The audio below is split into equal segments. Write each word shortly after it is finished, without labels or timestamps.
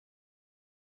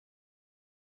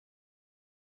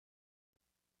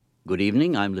Good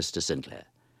evening, I'm Lister Sinclair,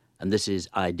 and this is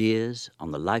Ideas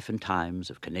on the Life and Times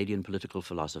of Canadian political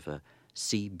philosopher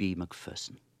C.B.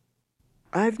 Macpherson.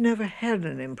 I've never had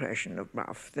an impression of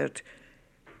Buff that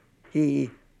he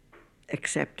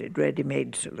accepted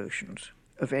ready-made solutions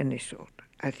of any sort.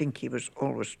 I think he was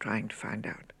always trying to find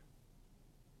out.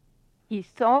 He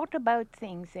thought about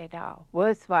things that are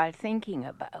worthwhile thinking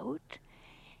about,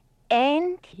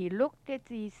 and he looked at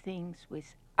these things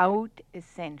without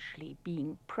essentially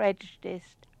being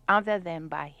prejudiced other than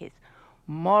by his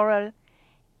moral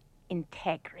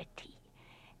integrity.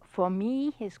 For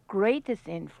me, his greatest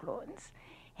influence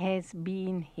has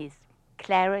been his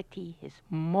clarity, his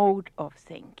mode of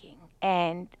thinking.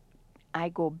 And I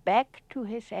go back to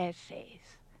his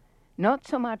essays, not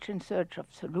so much in search of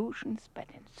solutions, but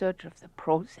in search of the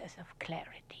process of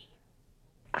clarity.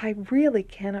 I really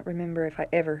cannot remember if I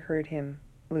ever heard him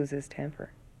lose his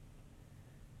temper.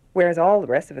 Whereas all the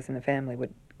rest of us in the family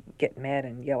would get mad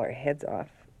and yell our heads off.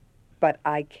 But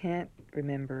I can't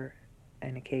remember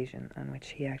an occasion on which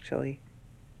he actually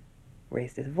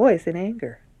raised his voice in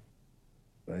anger.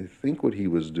 I think what he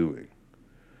was doing,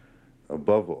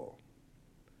 above all,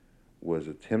 was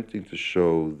attempting to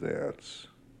show that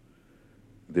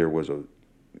there was a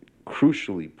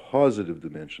crucially positive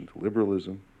dimension to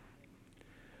liberalism,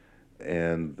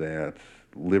 and that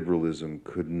liberalism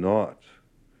could not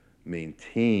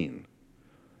maintain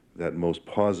that most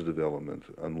positive element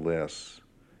unless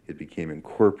it became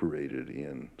incorporated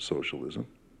in socialism.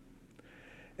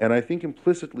 And I think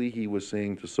implicitly he was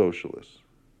saying to socialists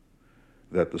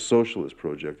that the socialist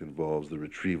project involves the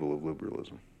retrieval of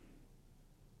liberalism.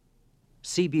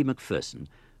 C.B. Macpherson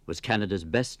was Canada's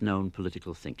best-known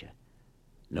political thinker,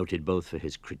 noted both for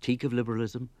his critique of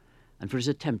liberalism and for his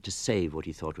attempt to save what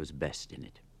he thought was best in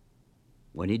it.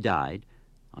 When he died,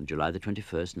 on July the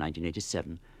 21st,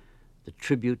 1987, the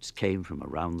tributes came from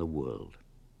around the world.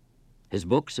 His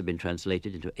books have been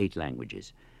translated into 8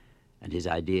 languages, and his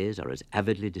ideas are as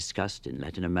avidly discussed in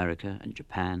Latin America and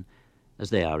Japan as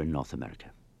they are in North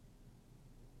America.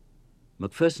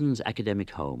 Macpherson's academic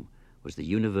home was the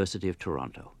University of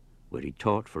Toronto, where he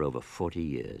taught for over 40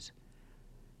 years.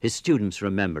 His students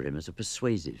remember him as a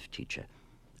persuasive teacher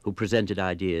who presented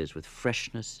ideas with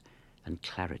freshness and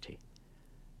clarity.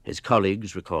 His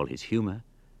colleagues recall his humor,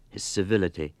 his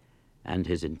civility, and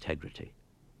his integrity.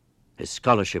 His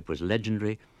scholarship was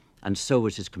legendary, and so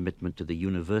was his commitment to the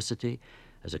university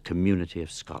as a community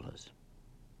of scholars.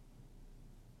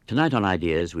 Tonight on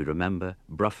Ideas, we remember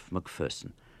Bruff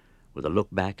Macpherson with a look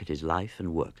back at his life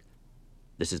and work.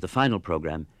 This is the final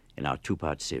program in our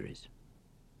 2-part series.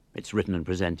 It's written and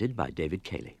presented by David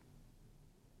Cayley.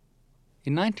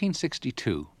 In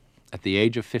 1962, at the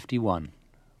age of 51,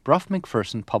 Bruff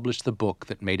Macpherson published the book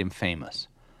that made him famous,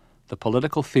 The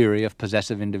Political Theory of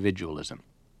Possessive Individualism,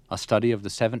 a study of the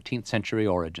 17th century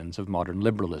origins of modern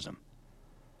liberalism.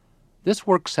 This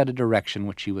work set a direction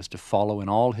which he was to follow in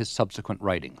all his subsequent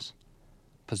writings.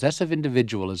 Possessive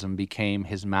individualism became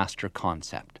his master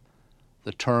concept,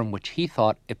 the term which he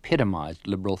thought epitomized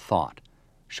liberal thought,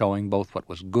 showing both what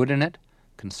was good in it,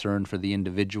 concern for the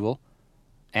individual,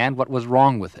 and what was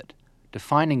wrong with it,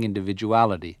 defining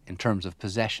individuality in terms of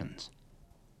possessions.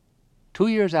 2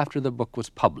 years after the book was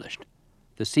published,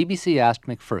 the CBC asked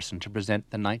Macpherson to present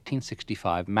the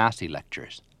 1965 Massey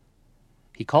Lectures.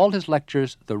 He called his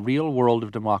lectures The Real World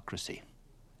of Democracy,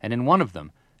 and in one of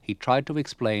them he tried to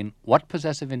explain what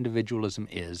possessive individualism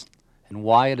is and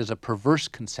why it is a perverse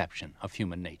conception of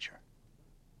human nature.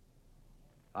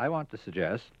 I want to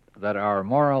suggest that our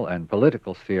moral and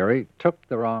political theory took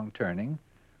the wrong turning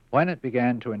when it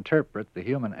began to interpret the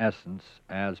human essence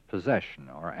as possession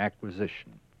or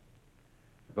acquisition.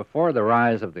 Before the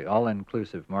rise of the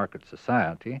all-inclusive market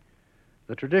society,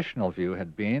 the traditional view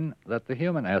had been that the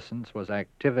human essence was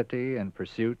activity in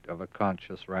pursuit of a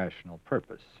conscious, rational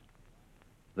purpose.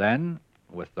 Then,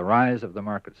 with the rise of the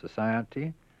market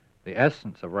society, the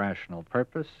essence of rational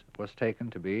purpose was taken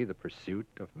to be the pursuit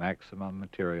of maximum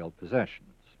material possessions.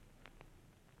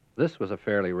 This was a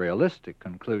fairly realistic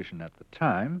conclusion at the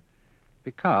time,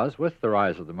 because with the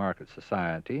rise of the market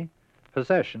society,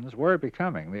 possessions were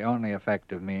becoming the only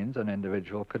effective means an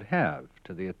individual could have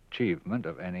to the achievement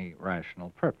of any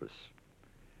rational purpose.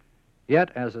 Yet,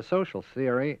 as a social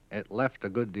theory, it left a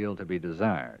good deal to be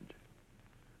desired.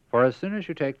 For as soon as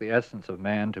you take the essence of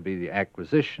man to be the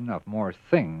acquisition of more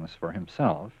things for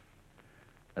himself,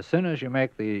 as soon as you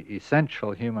make the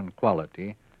essential human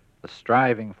quality the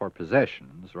striving for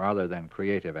possessions rather than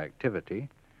creative activity,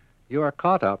 you are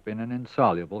caught up in an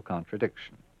insoluble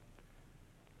contradiction.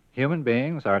 Human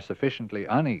beings are sufficiently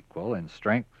unequal in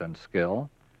strength and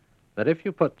skill that if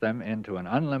you put them into an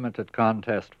unlimited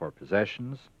contest for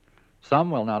possessions,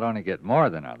 some will not only get more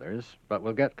than others, but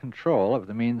will get control of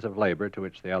the means of labor to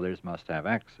which the others must have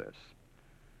access.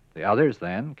 The others,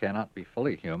 then, cannot be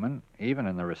fully human, even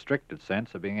in the restricted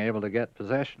sense of being able to get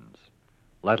possessions,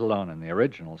 let alone in the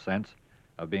original sense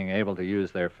of being able to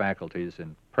use their faculties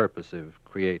in purposive,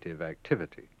 creative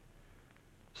activity.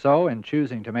 So, in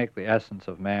choosing to make the essence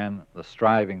of man the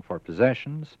striving for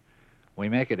possessions, we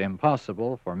make it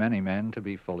impossible for many men to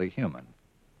be fully human.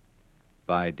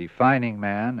 By defining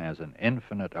man as an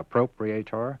infinite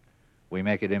appropriator, we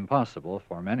make it impossible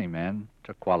for many men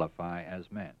to qualify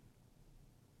as men.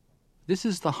 This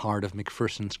is the heart of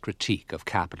Macpherson's critique of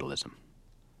capitalism.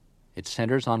 It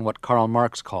centers on what Karl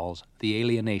Marx calls the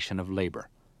alienation of labor,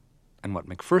 and what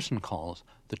Macpherson calls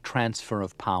the transfer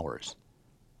of powers.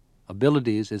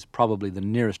 Abilities is probably the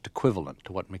nearest equivalent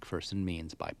to what Macpherson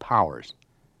means by powers.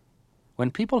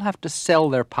 When people have to sell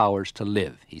their powers to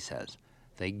live, he says,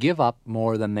 they give up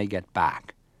more than they get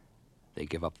back. They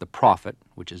give up the profit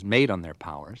which is made on their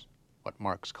powers, what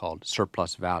Marx called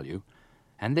surplus value,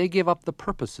 and they give up the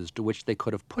purposes to which they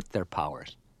could have put their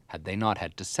powers had they not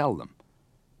had to sell them.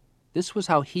 This was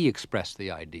how he expressed the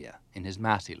idea in his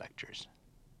Massey lectures.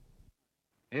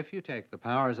 If you take the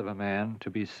powers of a man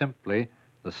to be simply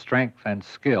the strength and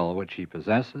skill which he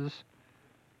possesses,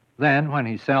 then when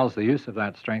he sells the use of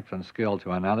that strength and skill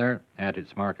to another at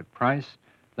its market price,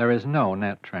 there is no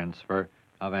net transfer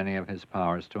of any of his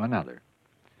powers to another.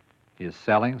 He is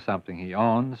selling something he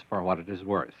owns for what it is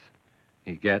worth.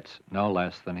 He gets no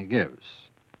less than he gives.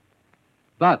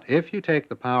 But if you take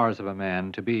the powers of a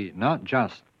man to be not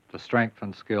just the strength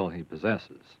and skill he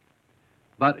possesses,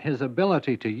 but his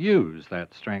ability to use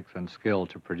that strength and skill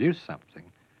to produce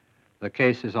something, the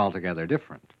case is altogether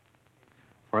different.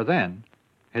 For then,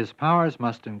 his powers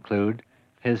must include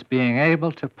his being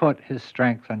able to put his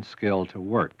strength and skill to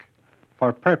work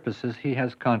for purposes he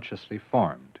has consciously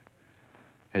formed.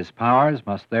 His powers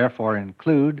must therefore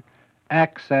include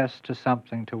access to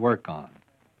something to work on,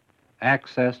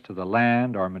 access to the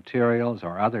land or materials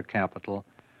or other capital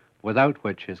without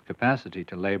which his capacity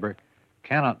to labor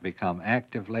cannot become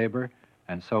active labor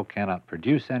and so cannot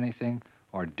produce anything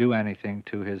or do anything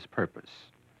to his purpose.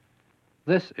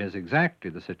 This is exactly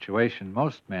the situation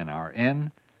most men are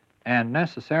in, and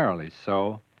necessarily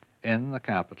so in the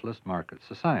capitalist market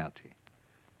society.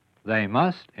 They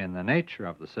must, in the nature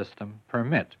of the system,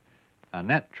 permit a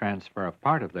net transfer of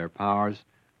part of their powers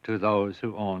to those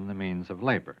who own the means of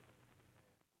labor.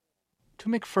 To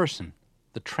Macpherson,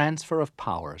 the transfer of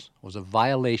powers was a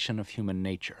violation of human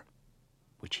nature,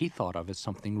 which he thought of as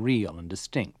something real and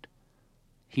distinct.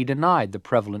 He denied the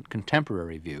prevalent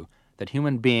contemporary view that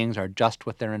human beings are just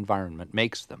what their environment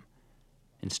makes them.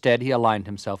 Instead, he aligned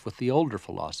himself with the older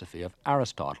philosophy of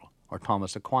Aristotle or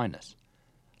Thomas Aquinas.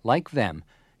 Like them,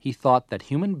 he thought that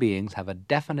human beings have a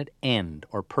definite end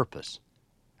or purpose,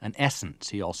 an essence,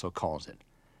 he also calls it,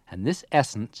 and this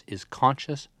essence is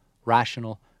conscious,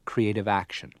 rational, creative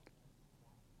action.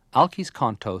 Alkis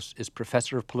Kontos is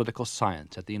professor of political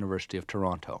science at the University of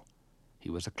Toronto. He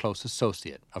was a close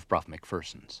associate of Brough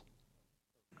Macpherson's.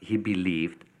 He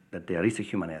believed that there is a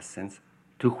human essence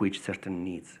to which certain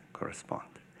needs correspond.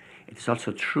 It is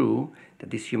also true that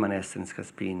this human essence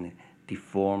has been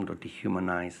deformed or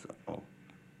dehumanized or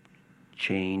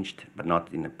changed, but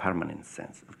not in a permanent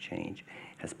sense of change,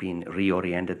 has been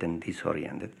reoriented and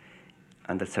disoriented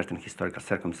under certain historical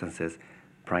circumstances,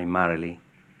 primarily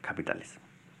capitalism.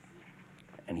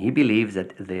 And he believes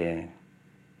that the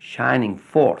shining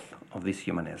forth of this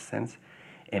human essence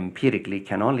empirically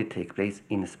can only take place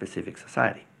in a specific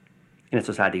society, in a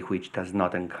society which does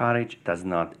not encourage, does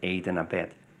not aid and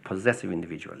abet possessive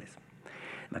individualism.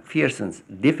 Macpherson's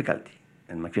difficulty,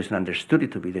 and Macpherson understood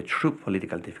it to be the true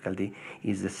political difficulty,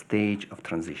 is the stage of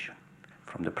transition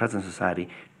from the present society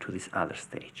to this other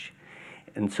stage.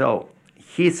 And so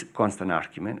his constant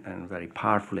argument, and very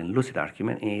powerful and lucid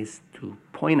argument, is to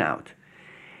point out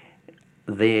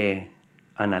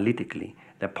analytically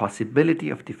the possibility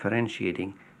of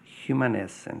differentiating human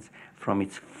essence from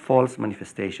its false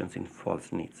manifestations in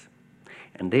false needs,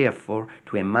 and therefore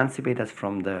to emancipate us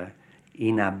from the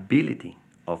inability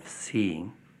of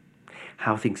seeing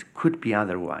how things could be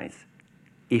otherwise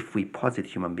if we posit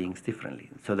human beings differently.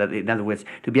 So that, in other words,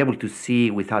 to be able to see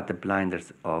without the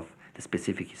blinders of the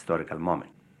specific historical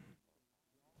moment.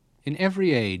 In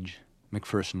every age,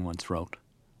 Macpherson once wrote,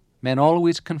 men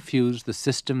always confuse the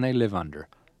system they live under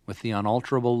with the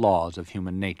unalterable laws of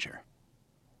human nature.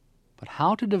 But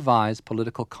how to devise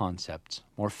political concepts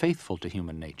more faithful to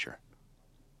human nature?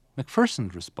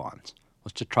 Macpherson's response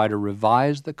was to try to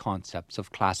revise the concepts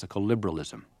of classical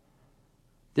liberalism.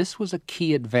 This was a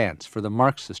key advance for the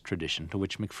Marxist tradition to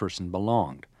which Macpherson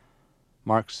belonged.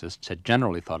 Marxists had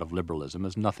generally thought of liberalism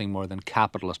as nothing more than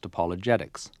capitalist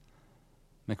apologetics.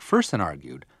 Macpherson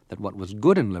argued that what was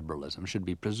good in liberalism should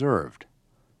be preserved.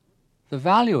 The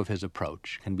value of his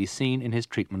approach can be seen in his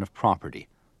treatment of property,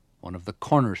 one of the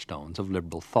cornerstones of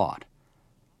liberal thought.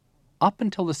 Up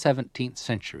until the 17th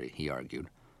century, he argued,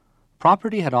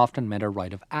 property had often meant a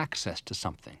right of access to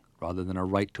something rather than a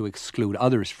right to exclude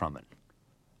others from it.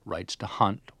 Rights to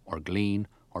hunt or glean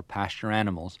or pasture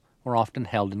animals were often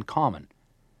held in common.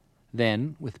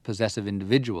 Then, with possessive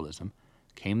individualism,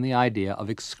 came the idea of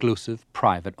exclusive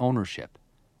private ownership.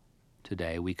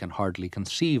 Today we can hardly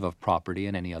conceive of property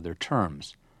in any other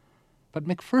terms. But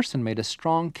Macpherson made a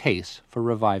strong case for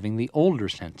reviving the older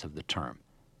sense of the term,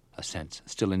 a sense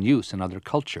still in use in other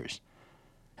cultures,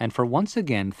 and for once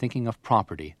again thinking of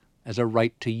property as a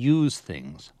right to use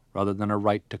things rather than a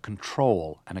right to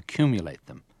control and accumulate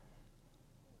them.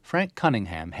 Frank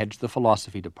Cunningham heads the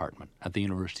philosophy department at the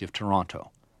University of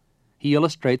Toronto. He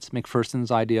illustrates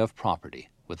Macpherson's idea of property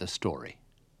with a story.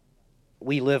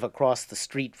 We live across the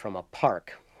street from a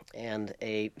park, and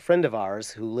a friend of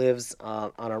ours who lives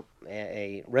on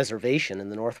a reservation in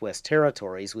the Northwest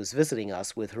Territories was visiting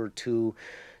us with her two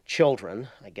children.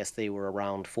 I guess they were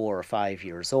around 4 or 5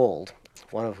 years old,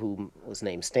 one of whom was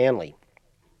named Stanley.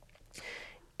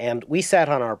 And we sat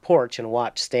on our porch and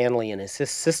watched Stanley and his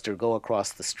sister go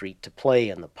across the street to play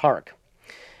in the park.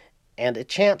 And it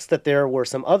chanced that there were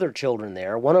some other children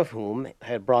there, one of whom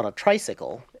had brought a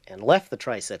tricycle and left the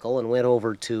tricycle and went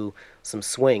over to some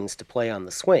swings to play on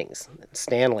the swings. And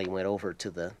Stanley went over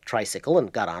to the tricycle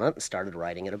and got on it and started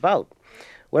riding it about.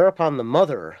 Whereupon the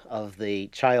mother of the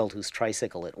child whose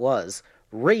tricycle it was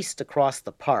raced across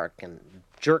the park and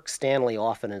jerked Stanley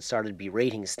off and started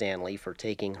berating Stanley for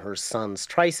taking her son's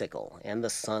tricycle. And the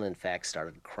son, in fact,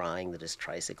 started crying that his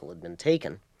tricycle had been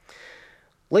taken.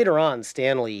 Later on,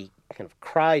 Stanley kind of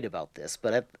cried about this,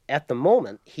 but at the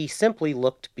moment, he simply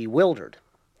looked bewildered.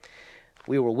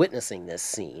 We were witnessing this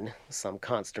scene, some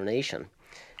consternation,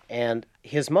 and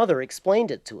his mother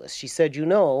explained it to us. She said, you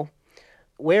know,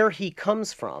 where he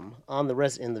comes from in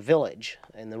the village,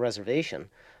 in the reservation,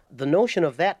 the notion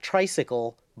of that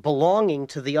tricycle belonging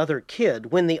to the other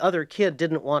kid when the other kid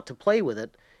didn't want to play with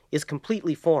it is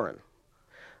completely foreign.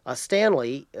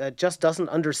 Stanley just doesn't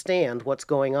understand what's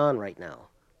going on right now.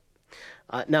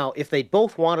 Now, if they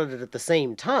both wanted it at the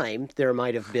same time, there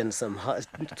might have been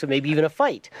maybe even a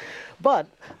fight. But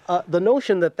the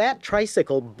notion that that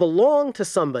tricycle belonged to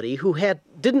somebody who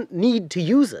didn't need to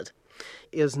use it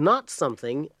is not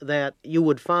something that you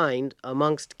would find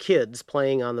amongst kids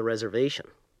playing on the reservation.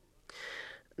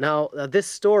 Now, this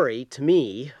story, to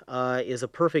me, is a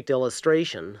perfect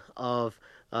illustration of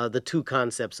the two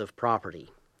concepts of property.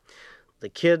 The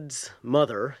kid's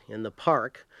mother in the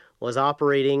park was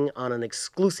operating on an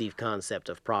exclusive concept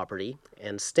of property,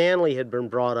 and Stanley had been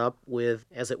brought up with,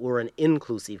 as it were, an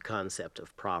inclusive concept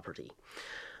of property.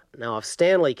 Now, if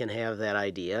Stanley can have that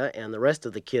idea, and the rest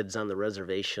of the kids on the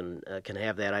reservation can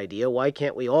have that idea, why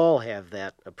can't we all have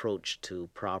that approach to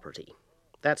property?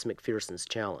 That's Macpherson's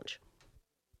challenge.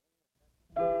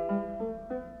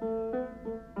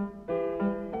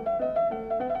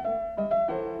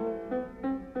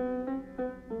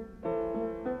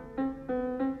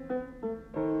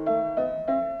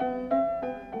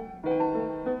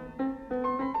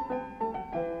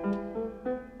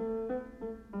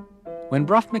 When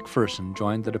Brough Macpherson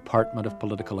joined the Department of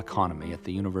Political Economy at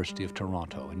the University of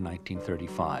Toronto in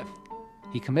 1935,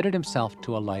 he committed himself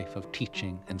to a life of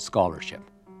teaching and scholarship.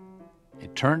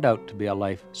 It turned out to be a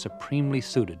life supremely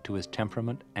suited to his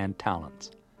temperament and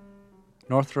talents.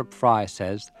 Northrop Frye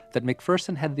says that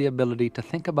Macpherson had the ability to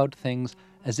think about things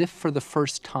as if for the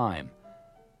first time,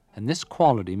 and this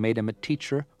quality made him a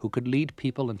teacher who could lead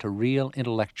people into real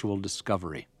intellectual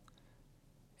discovery.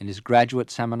 In his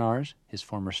graduate seminars, his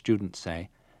former students say,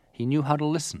 he knew how to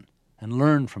listen and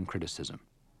learn from criticism.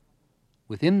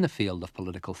 Within the field of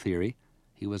political theory,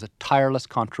 he was a tireless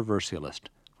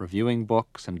controversialist, reviewing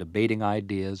books and debating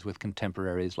ideas with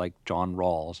contemporaries like John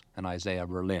Rawls and Isaiah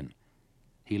Berlin.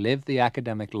 He lived the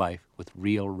academic life with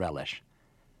real relish.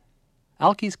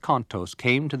 Alkes Kontos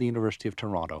came to the University of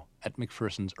Toronto at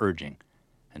Macpherson's urging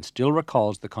and still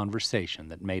recalls the conversation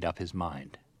that made up his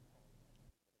mind.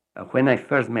 When I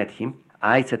first met him,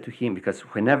 I said to him, because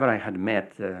whenever I had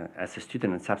met as a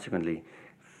student and subsequently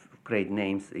great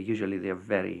names, usually they are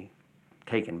very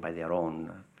taken by their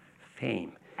own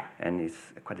fame, and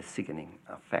it's quite a sickening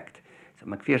effect. So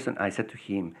Macpherson, I said to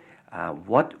him,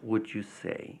 what would you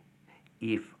say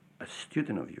if a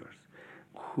student of yours,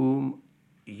 whom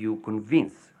you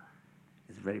convince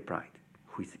is very bright,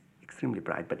 who is extremely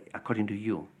bright, but according to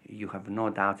you, you have no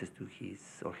doubts as to his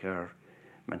or her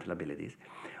mental abilities,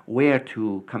 were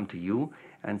to come to you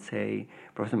and say,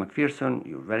 Professor Macpherson,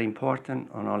 you're very important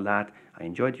on all that, I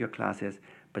enjoyed your classes,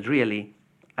 but really,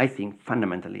 I think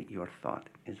fundamentally your thought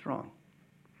is wrong.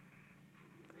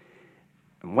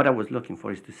 And what I was looking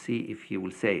for is to see if he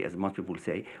will say, as most people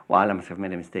say, well, I must have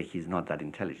made a mistake, he's not that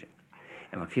intelligent.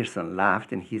 And Macpherson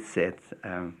laughed and he said,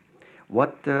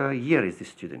 what year is this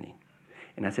student in?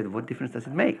 And I said, what difference does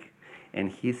it make?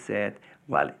 And he said,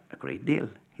 well, a great deal,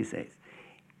 he says.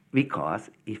 Because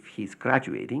if he's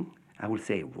graduating, I will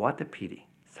say, what a pity,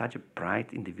 such a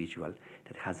bright individual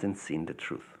that hasn't seen the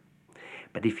truth.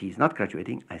 But if he's not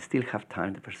graduating, I still have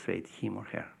time to persuade him or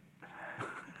her.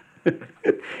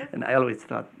 And I always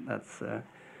thought that's a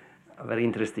very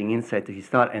interesting insight to his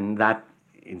thought, and that,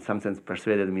 in some sense,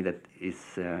 persuaded me that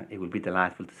it will be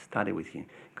delightful to study with him,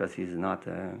 because he's not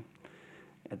a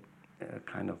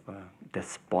kind of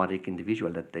despotic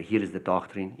individual that here is the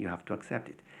doctrine, you have to accept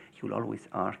it. He will always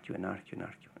argue and argue and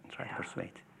argue and try to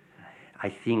persuade. I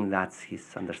think that's his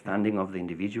understanding of the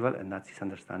individual, and that's his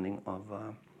understanding of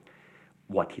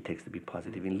what he takes to be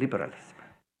positive in liberalism.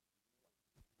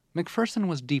 Macpherson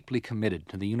was deeply committed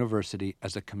to the university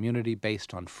as a community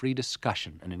based on free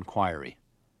discussion and inquiry.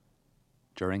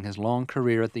 During his long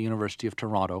career at the University of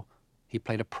Toronto, he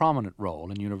played a prominent role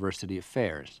in university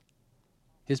affairs.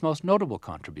 His most notable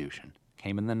contribution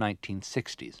came in the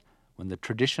 1960s, when the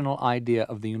traditional idea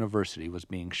of the university was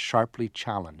being sharply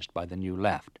challenged by the New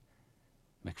Left.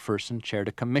 Macpherson chaired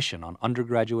a commission on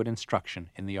undergraduate instruction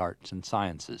in the arts and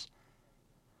sciences.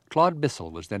 Claude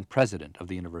Bissell was then president of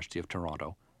the University of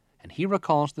Toronto, and he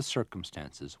recalls the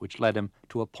circumstances which led him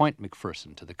to appoint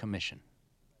Macpherson to the commission.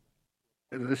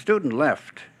 The student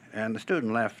left, and the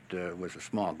student left was a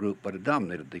small group, but it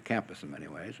dominated the campus in many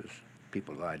ways, as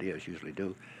people with ideas usually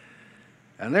do.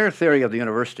 And their theory of the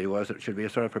university was that it should be a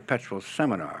sort of perpetual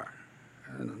seminar.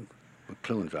 And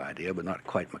McLuhan's idea, but not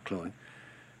quite McLuhan.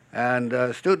 And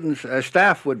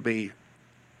staff would be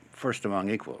first among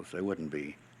equals. They wouldn't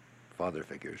be father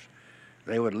figures.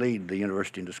 They would lead the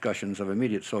university in discussions of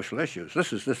immediate social issues.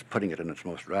 This is putting it in its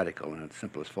most radical and its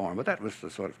simplest form, but that was the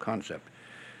sort of concept.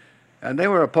 And they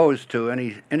were opposed to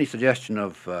any suggestion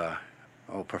of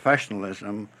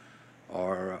professionalism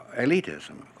or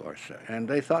elitism, of course. And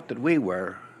they thought that we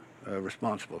were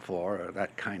responsible for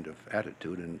that kind of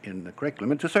attitude in the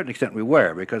curriculum. And to a certain extent we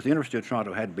were, because the University of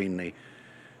Toronto had been the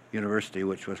university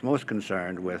which was most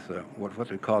concerned with what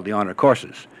we called the honor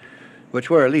courses, which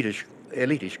were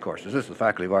elitish courses. This is the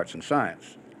Faculty of Arts and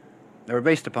Science. They were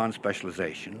based upon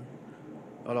specialization,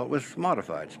 although it was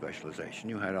modified specialization.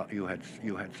 You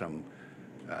had some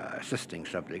assisting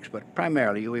subjects, but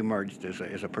primarily you emerged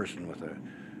as a person with a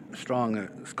strong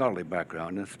scholarly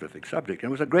background in a specific subject. And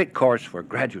it was a great course for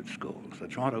graduate schools. The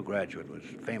Toronto graduate was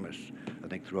famous, I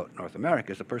think, throughout North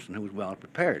America as a person who was well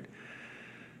prepared.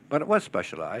 But it was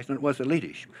specialized and it was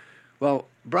elitish. Well,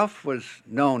 Brough was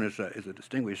known as a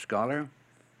distinguished scholar.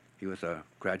 He was a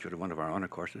graduate of one of our honor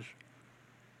courses.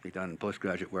 He'd done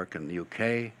postgraduate work in the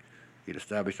UK. He'd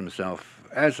established himself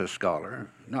as a scholar,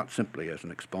 not simply as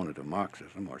an exponent of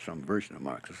Marxism or some version of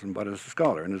Marxism, but as a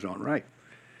scholar in his own right.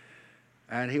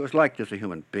 And he was liked as a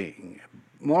human being.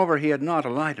 Moreover, he had not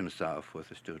allied himself with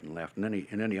the student left in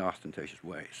any ostentatious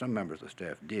way. Some members of the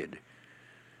staff did,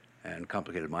 and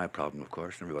complicated my problem, of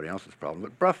course, and everybody else's problem.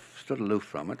 But Brough stood aloof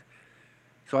from it.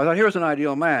 So I thought, here's an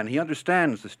ideal man. He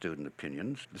understands the student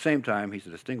opinions. At the same time, he's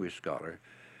a distinguished scholar.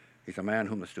 He's a man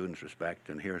whom the students respect,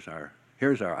 and here's our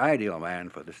ideal man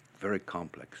for this very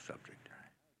complex subject.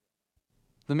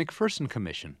 The Macpherson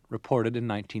Commission reported in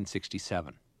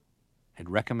 1967. It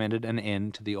recommended an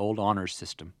end to the old honors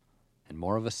system and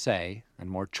more of a say and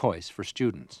more choice for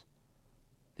students.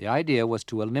 The idea was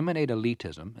to eliminate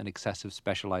elitism and excessive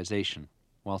specialization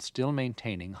while still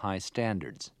maintaining high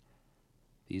standards.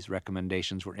 These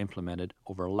recommendations were implemented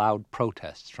over loud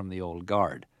protests from the old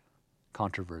guard.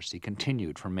 Controversy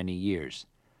continued for many years.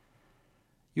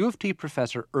 U of T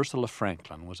professor Ursula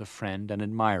Franklin was a friend and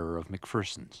admirer of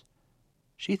Macpherson's.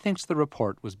 She thinks the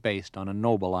report was based on a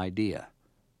noble idea,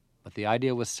 but the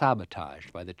idea was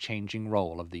sabotaged by the changing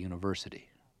role of the university.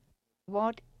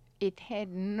 What it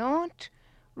had not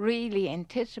really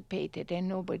anticipated, and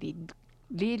nobody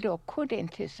did or could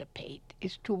anticipate,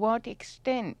 is to what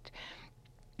extent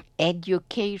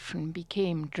education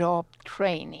became job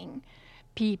training.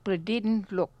 People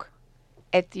didn't look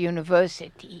at the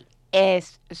university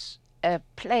as a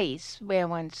place where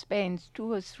one spends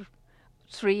 2 or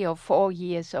 3 or 4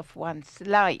 years of one's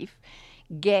life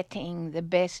getting the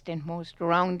best and most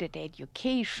rounded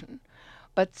education,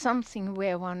 but something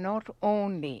where one not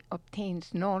only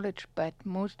obtains knowledge, but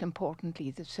most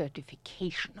importantly, the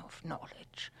certification of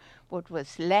knowledge. What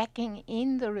was lacking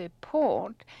in the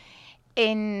report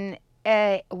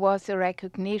was a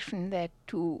recognition that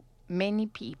to many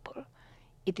people,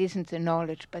 it isn't the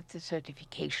knowledge, but the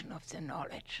certification of the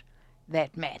knowledge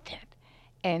that mattered.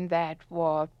 And that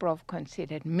what Prof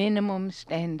considered minimum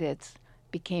standards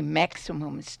became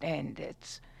maximum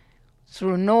standards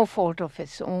through no fault of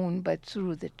his own, but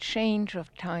through the change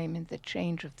of time and the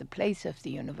change of the place of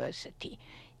the university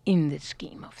in the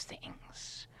scheme of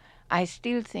things. I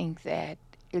still think that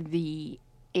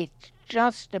it's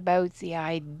just about the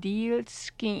ideal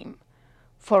scheme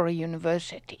for a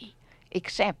university,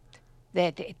 except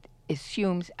that it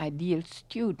assumes ideal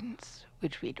students,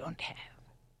 which we don't have.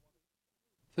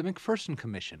 The Macpherson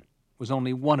Commission was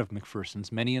only one of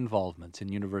Macpherson's many involvements in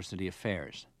university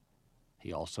affairs.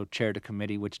 He also chaired a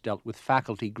committee which dealt with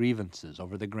faculty grievances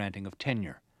over the granting of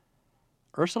tenure.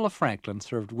 Ursula Franklin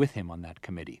served with him on that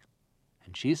committee,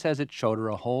 and she says it showed her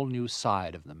a whole new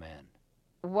side of the man.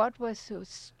 What was so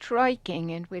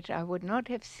striking, and which I would not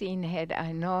have seen had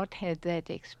I not had that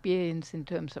experience in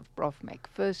terms of Prof.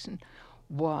 Macpherson,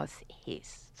 was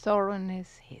his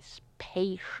thoroughness, his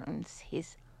patience,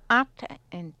 his utter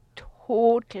and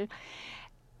total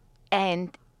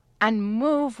and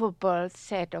unmovable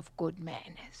set of good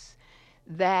manners.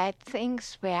 That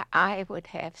things where I would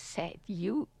have said,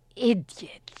 "You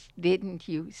idiots, didn't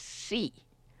you see?"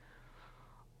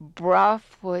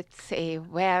 Prof would say,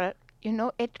 "Well, you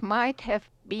know, it might have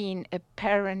been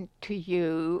apparent to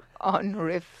you on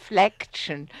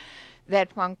reflection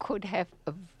that one could have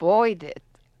avoided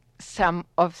some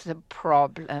of the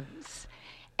problems."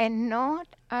 And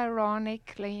not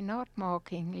ironically, not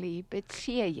mockingly, but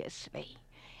seriously.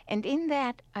 And in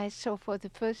that, I saw for the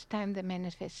first time the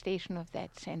manifestation of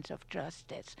that sense of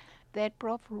justice, that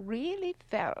Prof really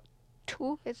felt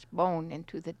to his bone and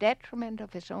to the detriment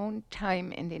of his own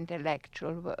time and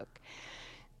intellectual work,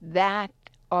 that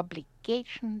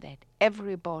obligation that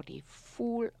everybody,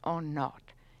 fool or not,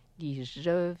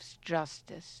 deserves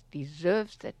justice,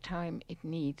 deserves the time it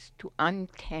needs to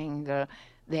untangle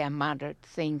their muddled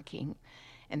thinking.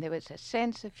 And there was a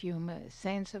sense of humor, a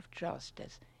sense of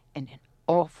justice, and an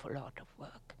awful lot of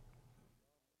work.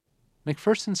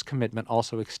 Macpherson's commitment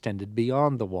also extended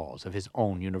beyond the walls of his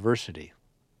own university.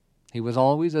 He was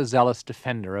always a zealous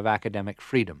defender of academic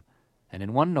freedom, and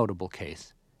in one notable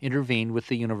case, intervened with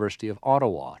the University of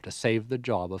Ottawa to save the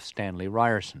job of Stanley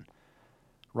Ryerson.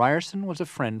 Ryerson was a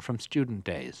friend from student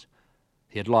days.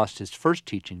 He had lost his first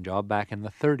teaching job back in the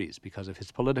 30s because of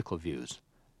his political views.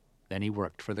 Then he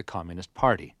worked for the Communist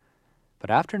Party. But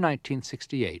after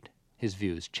 1968, his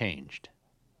views changed.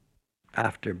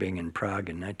 After being in Prague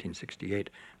in 1968,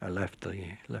 I left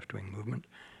the left-wing movement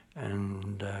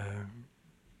and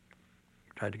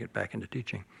tried to get back into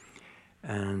teaching.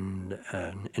 And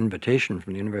an invitation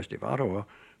from the University of Ottawa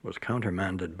was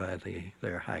countermanded by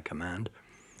their high command.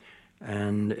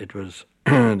 And it was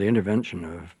the intervention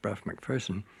of Prof.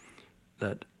 Macpherson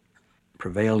that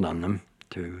prevailed on them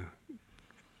to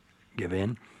give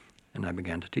in, and I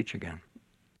began to teach again.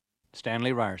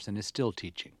 Stanley Ryerson is still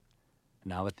teaching,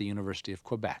 now at the University of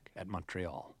Quebec at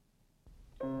Montreal.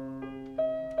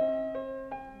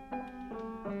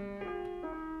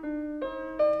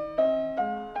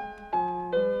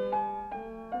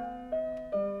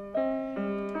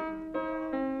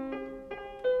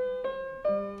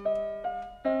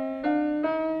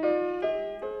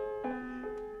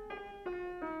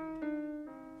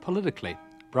 Politically,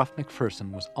 Prof.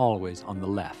 Macpherson was always on the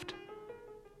left.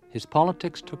 His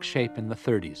politics took shape in the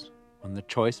 30s, when the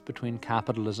choice between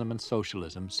capitalism and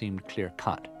socialism seemed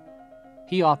clear-cut.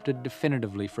 He opted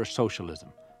definitively for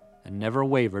socialism, and never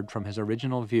wavered from his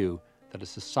original view that a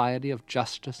society of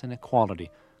justice and equality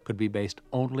could be based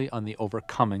only on the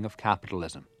overcoming of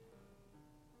capitalism.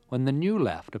 When the New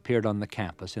Left appeared on the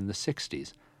campus in the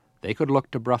 60s, they could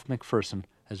look to Prof. Macpherson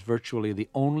as virtually the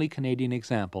only Canadian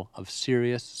example of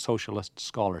serious socialist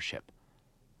scholarship.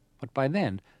 But by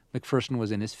then, Macpherson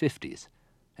was in his 50s,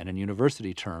 and in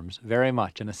university terms, very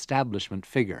much an establishment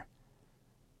figure.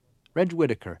 Reg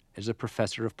Whittaker is a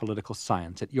professor of political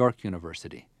science at York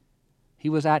University. He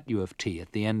was at U of T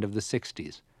at the end of the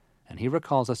 60s, and he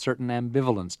recalls a certain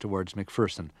ambivalence towards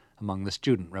Macpherson among the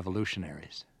student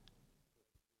revolutionaries.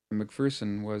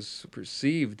 Macpherson was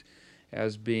perceived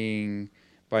as being,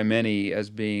 by many, as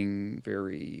being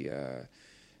very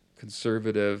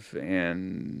conservative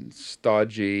and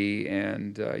stodgy,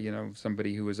 and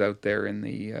somebody who was out there in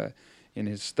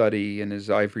his study, in his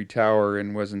ivory tower,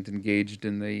 and wasn't engaged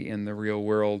in the real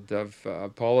world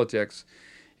of politics.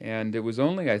 And it was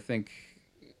only, I think,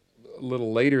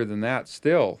 little later than that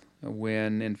still,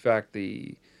 when in fact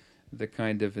the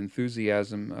kind of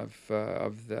enthusiasm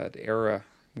of that era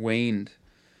waned,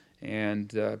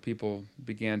 and people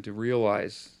began to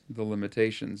realize the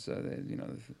limitations. They,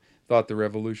 thought the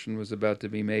revolution was about to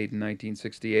be made in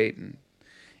 1968, and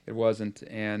it wasn't.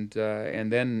 And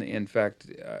then, in fact,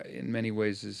 in many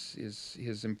ways,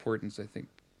 his importance, I think,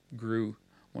 grew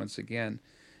once again,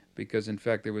 because in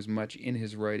fact there was much in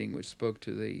his writing which spoke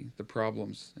to the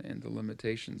problems and the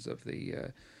limitations of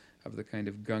the kind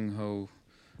of gung-ho,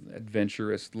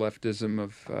 adventurous leftism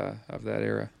of that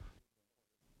era.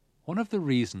 One of the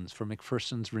reasons for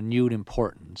Macpherson's renewed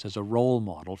importance as a role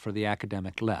model for the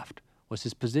academic left was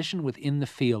his position within the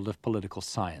field of political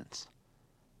science.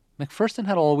 Macpherson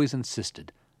had always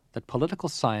insisted that political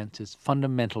science is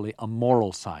fundamentally a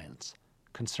moral science,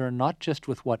 concerned not just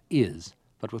with what is,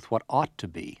 but with what ought to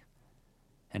be.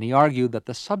 And he argued that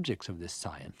the subjects of this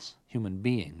science, human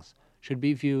beings, should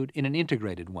be viewed in an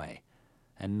integrated way,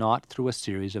 and not through a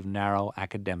series of narrow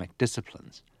academic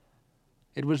disciplines.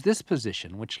 It was this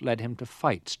position which led him to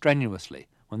fight strenuously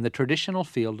when the traditional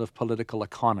field of political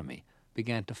economy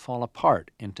began to fall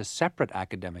apart into separate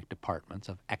academic departments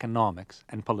of economics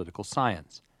and political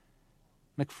science.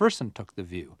 Macpherson took the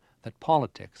view that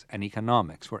politics and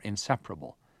economics were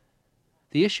inseparable.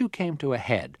 The issue came to a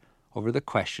head over the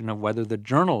question of whether the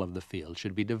journal of the field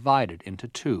should be divided into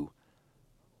two.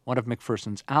 One of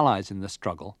Macpherson's allies in the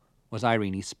struggle was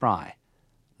Irene Spry,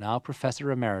 now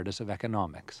Professor Emeritus of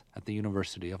Economics at the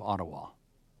University of Ottawa.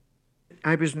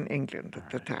 I was in England at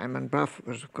the time, and Brough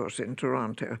was, of course, in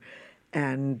Toronto,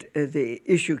 and the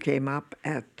issue came up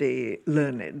at the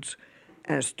Learneds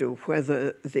as to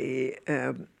whether the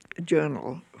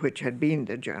journal, which had been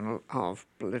the Journal of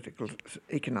Political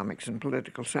Economics and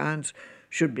Political Science,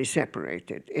 should be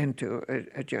separated into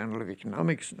a Journal of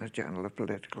Economics and a Journal of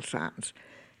Political Science.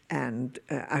 And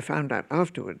I found out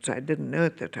afterwards, I didn't know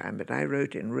at the time, but I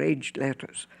wrote enraged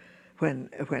letters when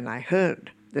I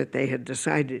heard that they had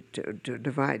decided to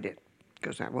divide it,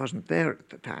 because I wasn't there at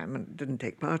the time and didn't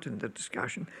take part in the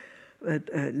discussion, but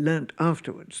learned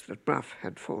afterwards that Brough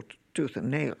had fought tooth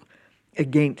and nail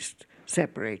against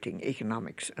separating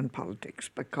economics and politics,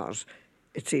 because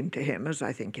it seemed to him, as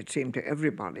I think it seemed to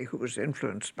everybody who was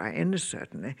influenced by Ennis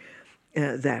certainly,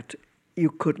 that you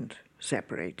couldn't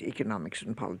separate economics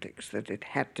and politics, that it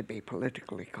had to be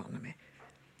political economy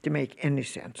to make any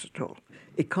sense at all.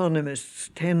 Economists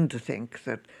tend to think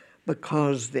that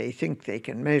because they think they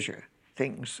can measure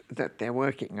things that they're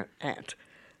working at,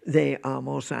 they are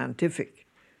more scientific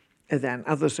than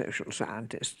other social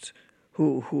scientists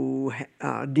who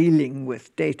are dealing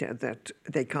with data that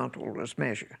they can't always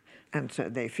measure. And so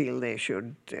they feel they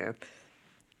should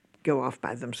go off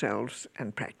by themselves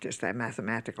and practice their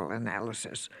mathematical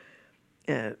analysis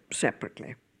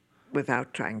separately,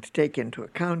 without trying to take into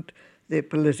account the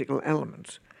political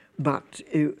elements. But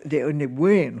the only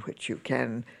way in which you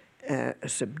can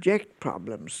subject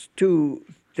problems to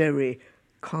very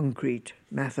concrete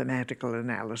mathematical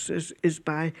analysis is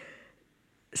by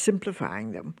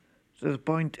simplifying them to the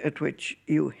point at which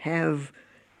you have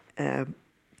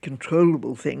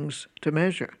controllable things to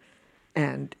measure.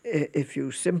 And if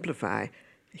you simplify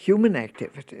human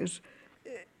activities,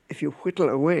 if you whittle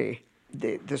away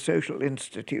the social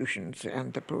institutions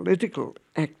and the political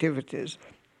activities,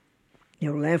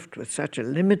 you're left with such a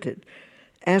limited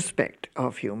aspect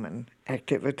of human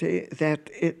activity that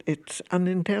it's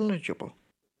unintelligible.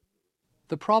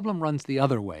 The problem runs the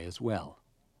other way as well.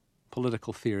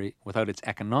 Political theory, without its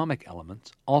economic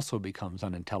elements, also becomes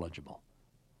unintelligible.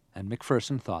 And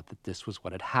Macpherson thought that this was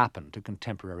what had happened to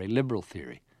contemporary liberal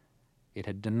theory. It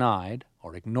had denied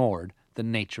or ignored the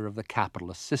nature of the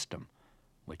capitalist system,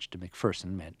 which to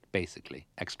Macpherson meant, basically,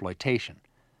 exploitation.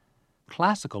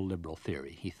 Classical liberal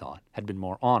theory, he thought, had been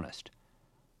more honest.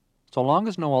 So long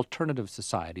as no alternative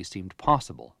society seemed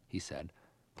possible, he said,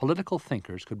 political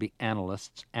thinkers could be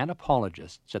analysts and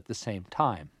apologists at the same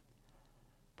time.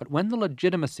 But when the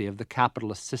legitimacy of the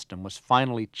capitalist system was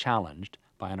finally challenged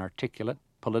by an articulate,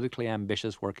 politically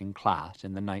ambitious working class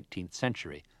in the 19th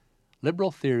century,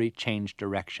 liberal theory changed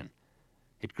direction.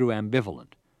 It grew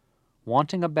ambivalent,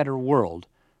 wanting a better world,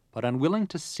 but unwilling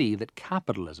to see that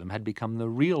capitalism had become the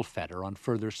real fetter on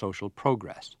further social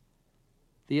progress.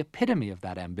 The epitome of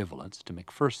that ambivalence, to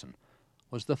Macpherson,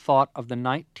 was the thought of the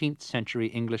 19th century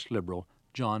English liberal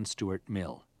John Stuart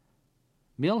Mill.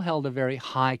 Mill held a very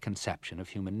high conception of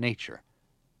human nature.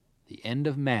 The end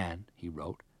of man, he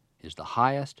wrote, is the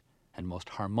highest and most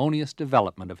harmonious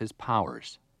development of his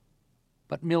powers.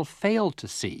 But Mill failed to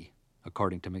see,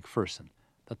 according to Macpherson,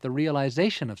 that the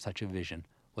realization of such a vision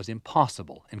was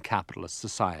impossible in capitalist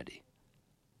society.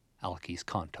 Alkes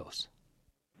Kontos.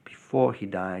 Before he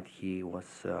died, he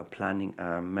was planning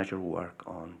a major work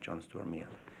on John Stuart Mill.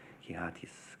 He had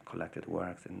his collected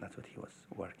works, and that's what he was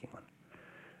working on.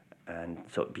 And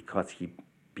so because he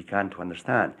began to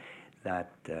understand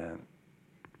that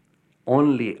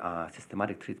only a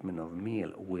systematic treatment of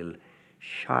Mill will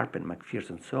sharpen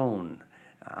Macpherson's own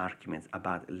arguments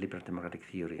about liberal democratic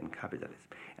theory and capitalism.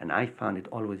 And I found it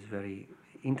always very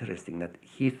interesting that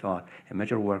he thought a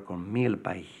major work on Mill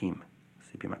by him,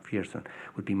 C.P. Macpherson,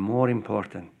 would be more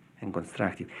important and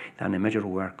constructive than a major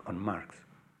work on Marx.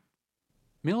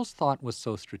 Mill's thought was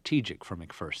so strategic for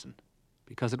Macpherson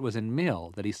because it was in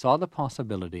Mill that he saw the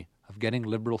possibility of getting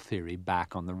liberal theory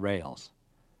back on the rails.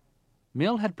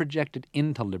 Mill had projected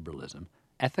into liberalism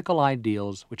ethical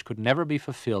ideals which could never be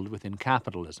fulfilled within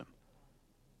capitalism.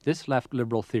 This left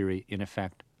liberal theory, in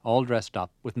effect, all dressed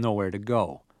up with nowhere to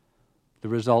go. The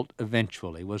result,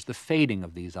 eventually, was the fading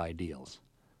of these ideals.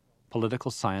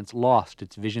 Political science lost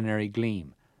its visionary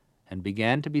gleam and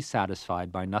began to be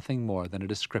satisfied by nothing more than a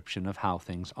description of how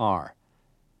things are.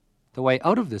 The way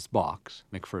out of this box,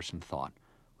 Macpherson thought,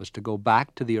 was to go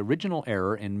back to the original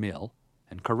error in Mill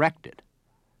and correct it.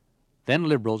 Then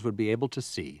liberals would be able to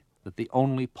see that the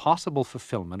only possible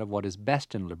fulfillment of what is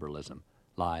best in liberalism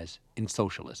lies in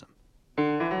socialism.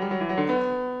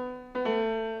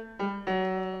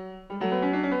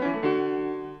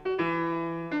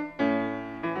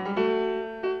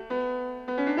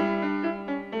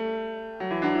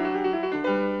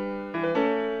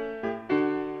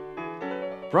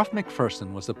 Brough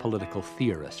Macpherson was a political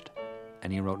theorist,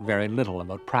 and he wrote very little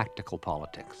about practical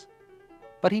politics.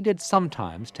 But he did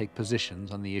sometimes take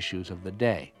positions on the issues of the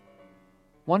day.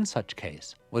 One such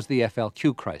case was the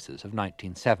FLQ crisis of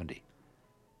 1970.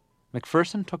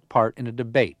 Macpherson took part in a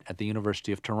debate at the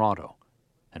University of Toronto,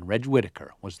 and Reg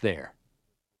Whittaker was there.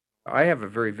 I have a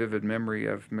very vivid memory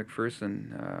of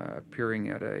Macpherson appearing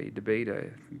at a debate, I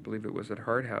believe it was at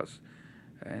Hart House,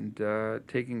 and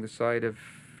taking the side of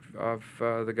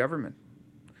the government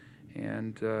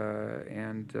and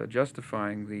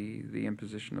justifying the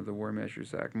imposition of the War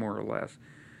Measures Act, more or less,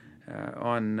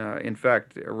 in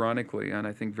fact, ironically, on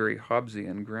I think very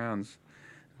Hobbesian grounds,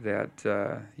 that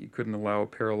you couldn't allow a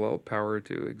parallel power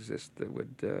to exist that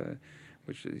would,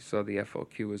 which you saw the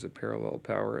FLQ as a parallel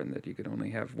power, and that you could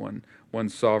only have one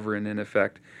sovereign in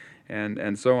effect,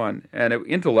 and so on. And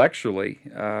intellectually,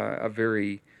 a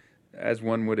very, as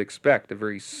one would expect, a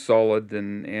very solid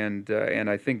and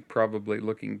I think probably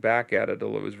looking back at it,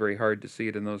 although it was very hard to see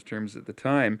it in those terms at the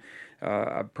time,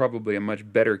 probably a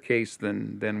much better case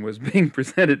than was being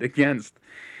presented against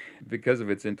because of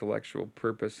its intellectual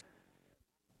purpose.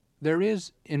 There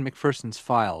is, in Macpherson's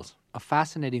files, a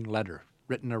fascinating letter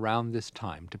written around this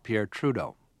time to Pierre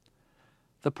Trudeau.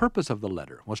 The purpose of the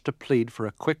letter was to plead for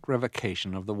a quick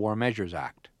revocation of the War Measures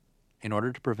Act in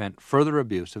order to prevent further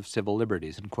abuse of civil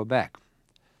liberties in Quebec.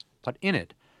 But in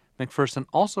it, Macpherson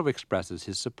also expresses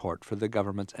his support for the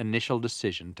government's initial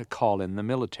decision to call in the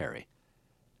military.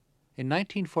 In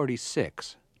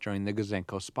 1946, during the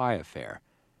Gouzenko spy affair,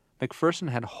 Macpherson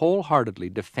had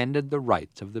wholeheartedly defended the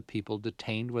rights of the people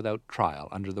detained without trial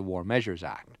under the War Measures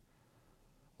Act.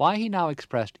 Why he now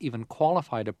expressed even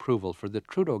qualified approval for the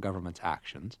Trudeau government's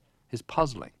actions is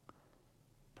puzzling.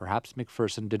 Perhaps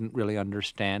Macpherson didn't really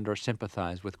understand or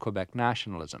sympathize with Quebec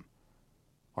nationalism.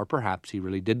 Or perhaps he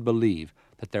really did believe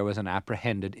that there was an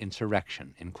apprehended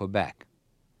insurrection in Quebec.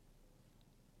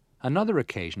 Another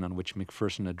occasion on which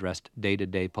Macpherson addressed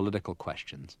day-to-day political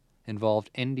questions involved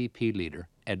NDP leader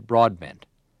Ed Broadbent.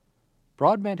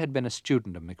 Broadbent had been a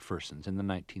student of Macpherson's in the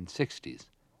 1960s,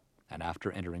 and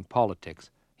after entering politics,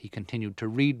 he continued to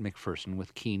read Macpherson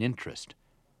with keen interest.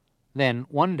 Then,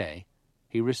 one day,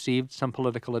 he received some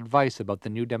political advice about the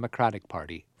New Democratic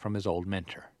Party from his old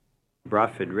mentor. Brough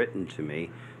had written to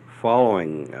me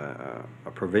following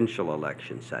a provincial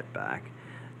election setback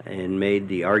and made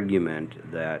the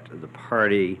argument that the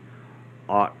party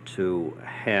ought to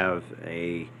have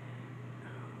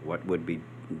what would be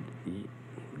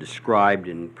described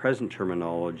in present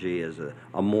terminology as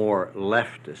a more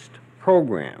leftist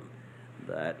program,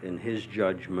 that in his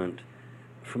judgment,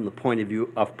 from the point of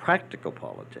view of practical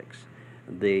politics,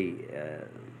 the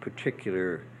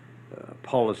particular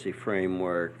policy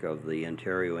framework of the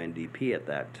Ontario NDP at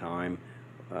that time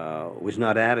was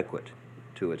not adequate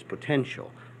to its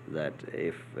potential, that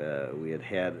if we had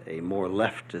had a more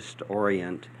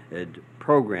leftist-oriented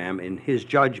program, in his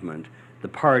judgment, the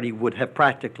party would have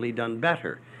practically done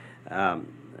better.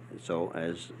 So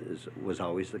as was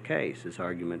always the case, his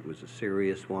argument was a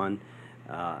serious one.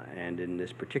 And in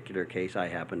this particular case, I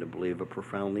happen to believe a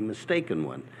profoundly mistaken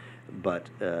one. But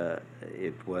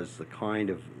it was the kind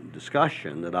of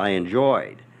discussion that I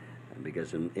enjoyed,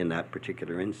 because in that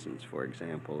particular instance, for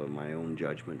example, my own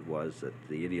judgment was that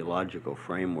the ideological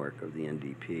framework of the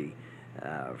NDP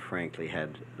frankly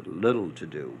had little to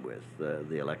do with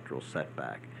the electoral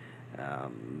setback,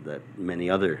 that many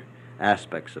other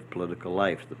aspects of political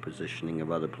life, the positioning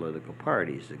of other political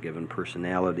parties, the given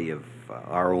personality of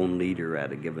our own leader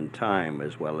at a given time,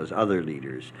 as well as other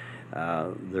leaders.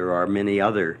 There are many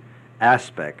other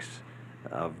aspects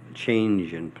of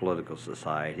change in political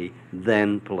society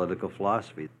than political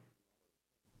philosophy.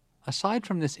 Aside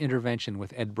from this intervention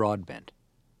with Ed Broadbent,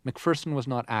 Macpherson was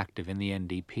not active in the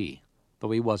NDP,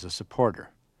 though he was a supporter.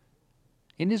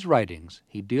 In his writings,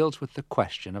 he deals with the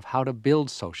question of how to build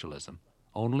socialism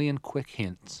only in quick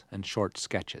hints and short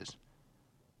sketches.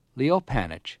 Leo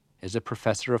Panitch is a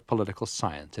professor of political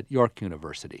science at York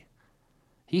University.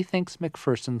 He thinks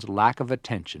Macpherson's lack of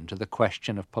attention to the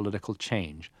question of political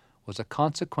change was a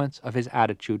consequence of his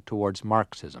attitude towards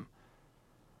Marxism.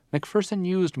 Macpherson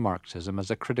used Marxism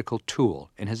as a critical tool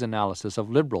in his analysis of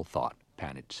liberal thought,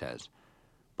 Panitch says,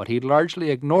 but he largely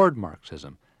ignored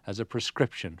Marxism as a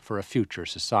prescription for a future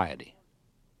society.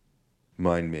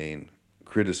 My main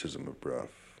criticism of Brough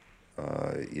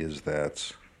is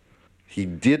that he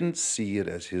didn't see it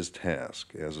as his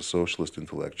task as a socialist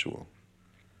intellectual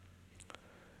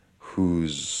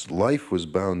whose life was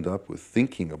bound up with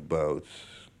thinking about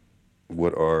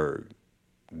what are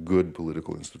good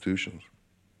political institutions.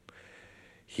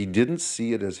 He didn't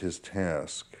see it as his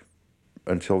task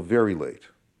until very late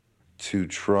to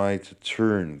try to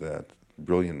turn that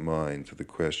brilliant mind to the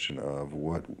question of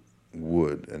what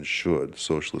would and should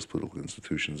socialist political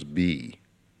institutions be.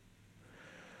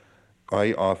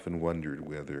 I often wondered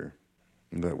whether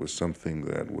that was something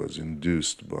that was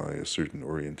induced by a certain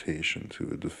orientation to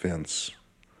a defense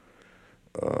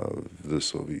of the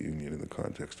Soviet Union in the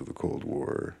context of the Cold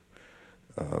War,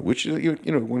 which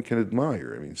one can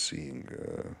admire. I mean, seeing,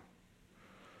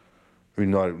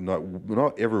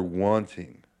 not ever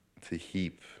wanting to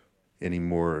heap any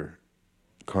more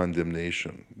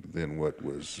condemnation than what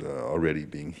was already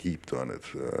being heaped on it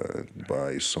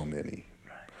by so many,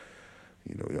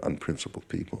 unprincipled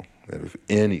people. And if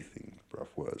anything Brough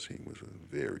was, he was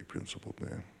a very principled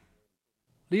man.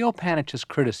 Leo Panitch's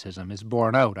criticism is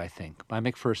borne out, I think, by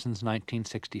Macpherson's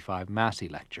 1965 Massey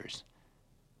lectures.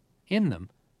 In them,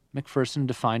 Macpherson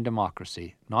defined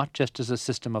democracy not just as a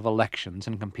system of elections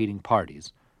and competing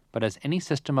parties, but as any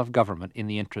system of government in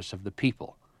the interests of the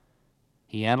people.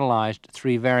 He analyzed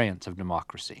three variants of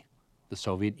democracy: the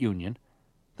Soviet Union,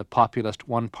 the populist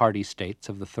one-party states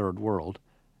of the Third World,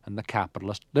 and the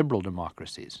capitalist liberal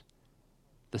democracies.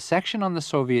 The section on the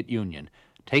Soviet Union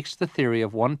takes the theory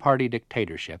of one-party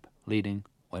dictatorship leading,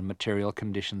 when material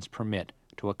conditions permit,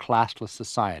 to a classless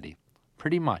society,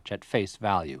 pretty much at face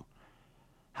value.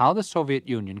 How the Soviet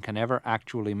Union can ever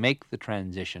actually make the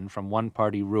transition from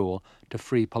one-party rule to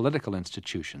free political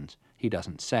institutions, he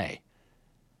doesn't say.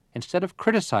 Instead of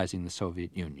criticizing the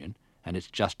Soviet Union and its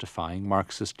justifying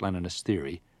Marxist-Leninist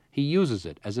theory, he uses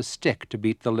it as a stick to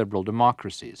beat the liberal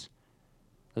democracies.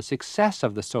 The success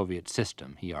of the Soviet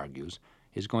system, he argues,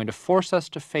 is going to force us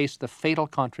to face the fatal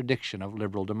contradiction of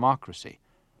liberal democracy,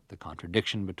 the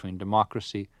contradiction between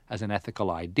democracy as an ethical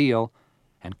ideal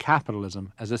and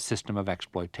capitalism as a system of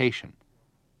exploitation.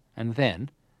 And then,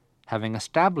 having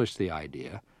established the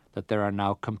idea that there are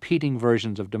now competing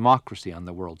versions of democracy on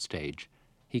the world stage,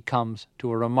 he comes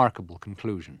to a remarkable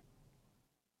conclusion.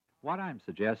 What I'm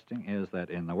suggesting is that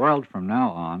in the world from now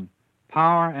on,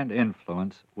 power and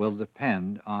influence will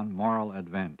depend on moral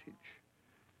advantage.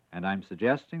 And I'm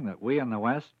suggesting that we in the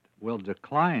West will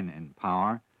decline in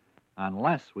power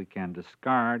unless we can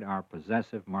discard our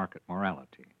possessive market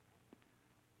morality.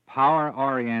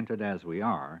 Power-oriented as we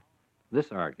are,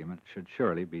 this argument should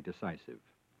surely be decisive.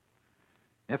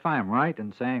 If I am right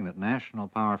in saying that national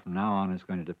power from now on is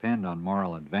going to depend on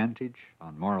moral advantage,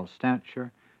 on moral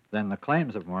stature, then the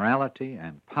claims of morality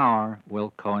and power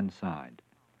will coincide.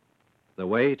 The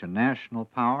way to national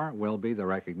power will be the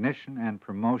recognition and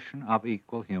promotion of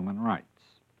equal human rights.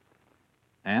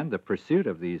 And the pursuit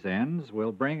of these ends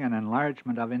will bring an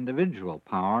enlargement of individual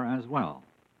power as well.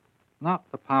 Not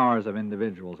the powers of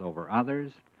individuals over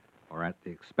others or at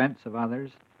the expense of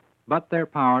others, but their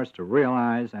powers to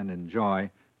realize and enjoy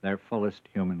their fullest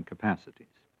human capacities.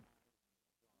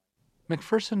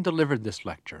 Macpherson delivered this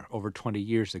lecture over 20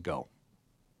 years ago.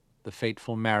 The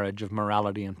fateful marriage of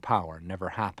morality and power never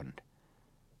happened.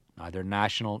 Neither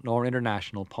national nor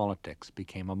international politics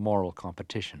became a moral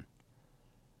competition.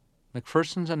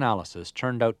 Macpherson's analysis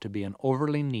turned out to be an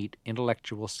overly neat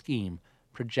intellectual scheme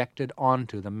projected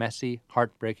onto the messy,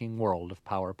 heartbreaking world of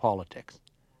power politics.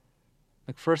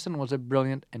 Macpherson was a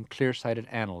brilliant and clear-sighted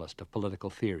analyst of political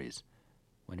theories.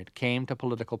 When it came to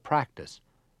political practice,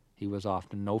 he was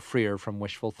often no freer from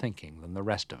wishful thinking than the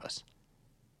rest of us.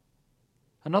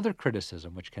 Another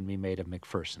criticism which can be made of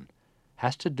Macpherson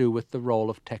has to do with the role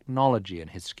of technology in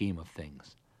his scheme of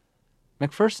things.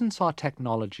 Macpherson saw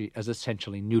technology as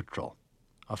essentially neutral,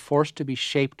 a force to be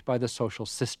shaped by the social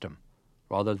system,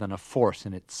 rather than a force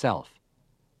in itself.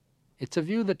 It's a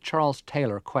view that Charles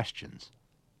Taylor questions.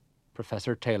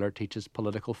 Professor Taylor teaches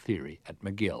political theory at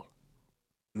McGill.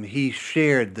 He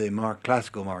shared the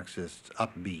classical Marxist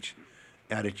upbeat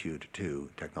attitude to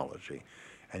technology,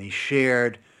 and he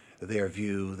shared their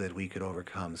view that we could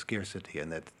overcome scarcity,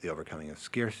 and that the overcoming of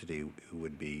scarcity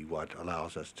would be what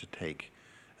allows us to take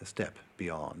a step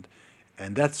beyond.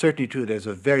 And that's certainly true. There's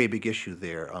a very big issue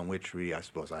there on which really, I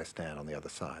suppose, I stand on the other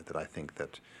side, that I think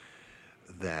that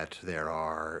there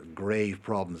are grave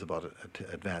problems about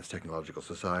advanced technological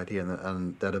society,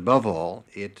 and that above all,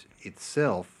 it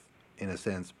itself, in a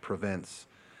sense, prevents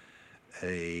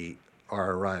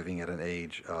our arriving at an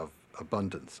age of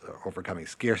abundance, overcoming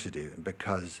scarcity,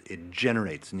 because it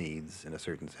generates needs, in a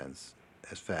certain sense,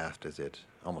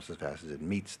 almost as fast as it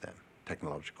meets them,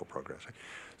 technological progress.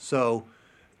 So,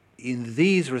 in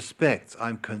these respects,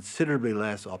 I'm considerably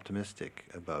less optimistic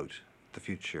about the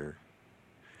future,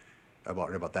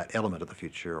 about that element of the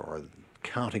future, or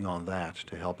counting on that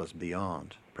to help us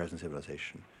beyond present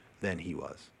civilization, than he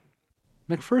was.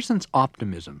 Macpherson's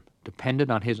optimism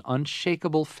depended on his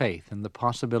unshakable faith in the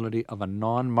possibility of a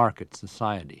non-market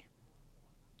society.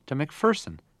 To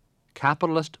Macpherson,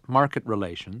 capitalist market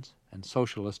relations and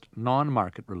socialist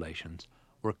non-market relations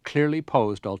were clearly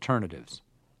posed alternatives.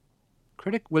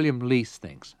 Critic William Leese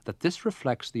thinks that this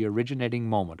reflects the originating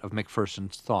moment of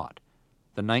Macpherson's thought,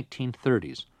 the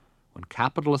 1930s, when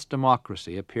capitalist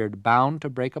democracy appeared bound to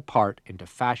break apart into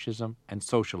fascism and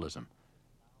socialism.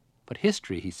 But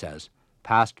history, he says,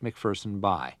 passed Macpherson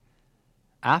by.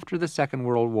 After the Second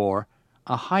World War,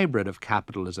 a hybrid of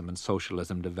capitalism and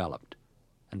socialism developed,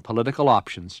 and political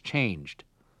options changed.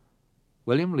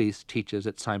 William Leese teaches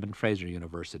at Simon Fraser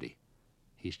University.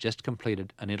 He's just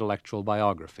completed an intellectual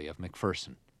biography of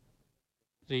Macpherson.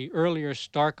 The earlier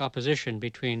stark opposition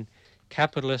between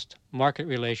capitalist market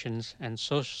relations and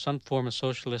some form of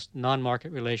socialist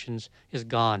non-market relations is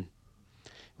gone.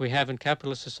 We have in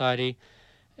capitalist society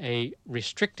a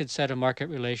restricted set of market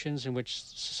relations in which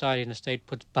society and the state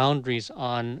puts boundaries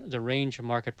on the range of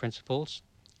market principles.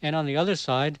 And on the other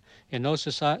side, in those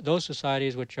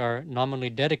societies which are nominally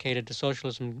dedicated to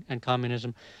socialism and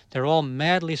communism, they're all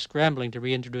madly scrambling to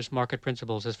reintroduce market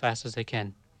principles as fast as they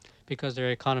can, because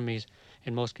their economies,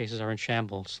 in most cases, are in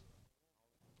shambles.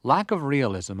 Lack of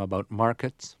realism about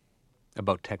markets,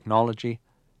 about technology,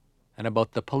 and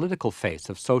about the political face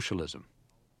of socialism.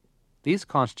 These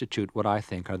constitute what I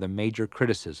think are the major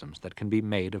criticisms that can be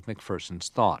made of Macpherson's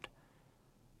thought.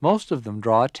 Most of them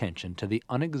draw attention to the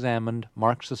unexamined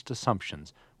Marxist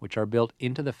assumptions which are built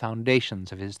into the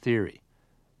foundations of his theory.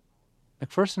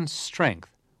 Macpherson's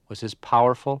strength was his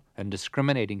powerful and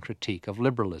discriminating critique of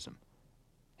liberalism.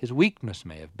 His weakness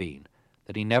may have been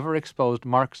that he never exposed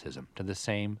Marxism to the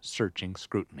same searching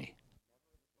scrutiny.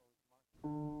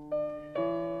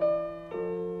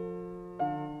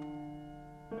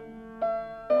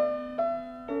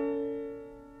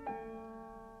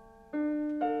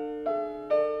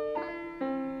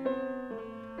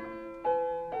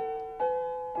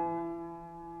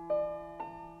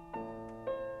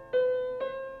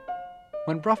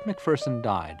 When Brough Macpherson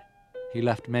died, he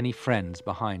left many friends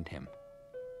behind him.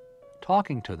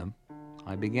 Talking to them,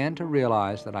 I began to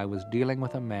realize that I was dealing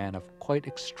with a man of quite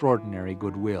extraordinary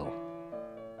goodwill.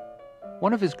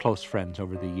 One of his close friends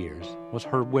over the years was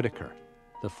Herb Whittaker,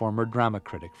 the former drama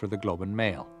critic for the Globe and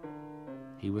Mail.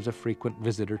 He was a frequent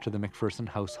visitor to the Macpherson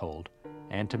household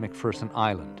and to Macpherson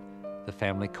Island, the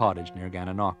family cottage near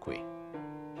Gananoque.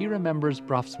 He remembers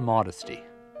Brough's modesty.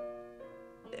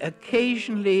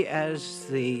 Occasionally, as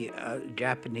the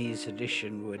Japanese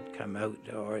edition would come out,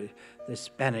 or the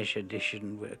Spanish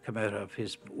edition would come out of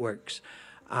his works,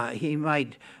 he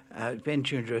might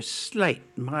venture into a slight,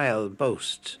 mild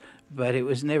boast, but it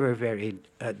was never very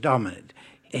dominant.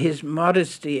 His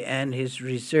modesty and his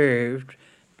reserved,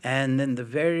 and then the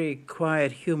very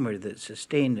quiet humor that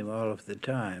sustained him all of the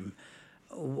time,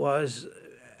 was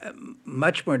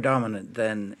much more dominant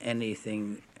than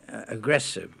anything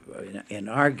aggressive in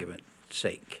argument's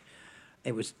sake.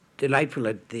 It was delightful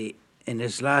in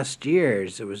his last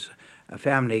years. There was a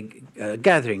family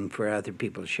gathering for other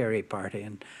people, sherry party,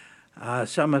 and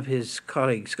some of his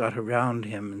colleagues got around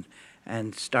him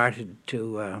and started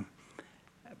to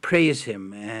praise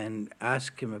him and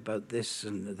ask him about this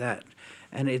and that.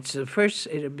 And it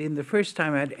had been the first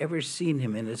time I'd ever seen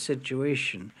him in a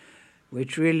situation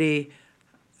which really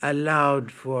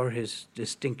allowed for his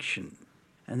distinction.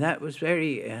 And that was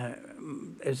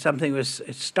something was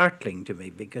startling to me,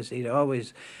 because he'd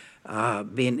always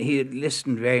he had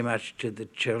listened very much to the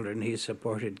children. He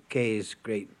supported Kay's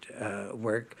great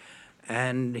work.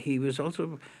 And he was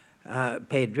also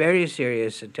paid very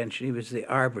serious attention. He was the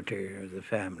arbiter of the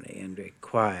family and very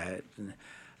quiet. And,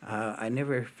 I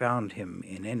never found him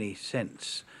in any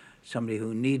sense somebody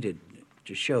who needed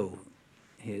to show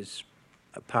his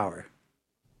power.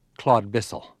 Claude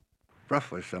Bissell. Brough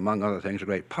was, among other things, a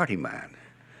great party man.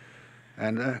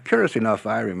 And curious enough,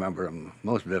 I remember him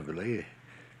most vividly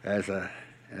as a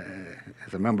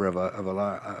member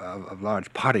of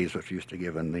large parties which used to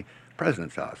give in the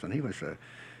president's house. And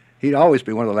he'd always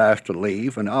be one of the last to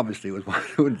leave, and obviously was one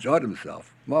who enjoyed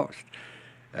himself most.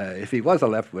 If he was a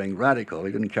left-wing radical,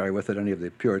 he didn't carry with it any of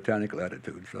the puritanical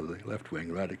attitudes of the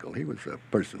left-wing radical. He was a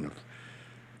person of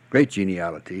great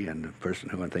geniality and a person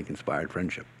who, I think, inspired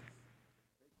friendship.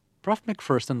 Brough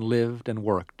Macpherson lived and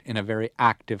worked in a very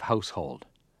active household.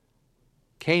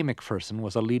 Kay Macpherson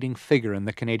was a leading figure in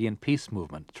the Canadian peace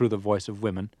movement through the Voice of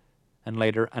Women, and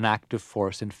later an active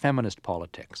force in feminist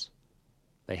politics.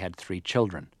 They had 3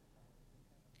 children.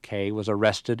 Kay was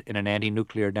arrested in an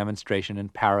anti-nuclear demonstration in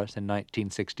Paris in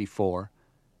 1964,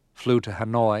 flew to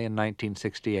Hanoi in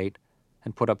 1968,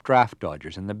 and put up draft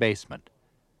dodgers in the basement.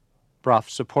 Brough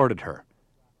supported her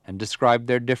and described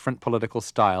their different political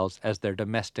styles as their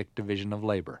domestic division of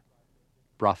labor.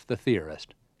 Brough the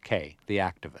theorist, Kay the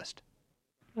activist.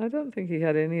 I don't think he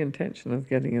had any intention of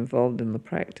getting involved in the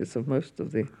practice of most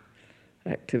of the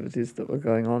activities that were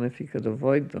going on if he could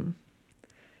avoid them.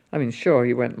 I mean, sure,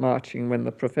 he went marching when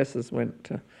the professors went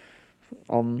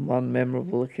on one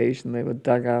memorable occasion. They were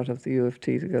dug out of the U of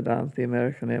T to go down to the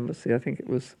American embassy. I think it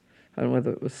was, I don't know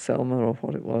whether it was Selma or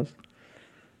what it was.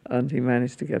 And he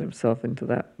managed to get himself into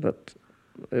that, but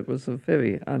it was a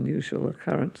very unusual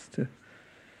occurrence to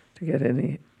get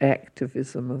any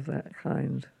activism of that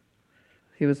kind.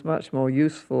 He was much more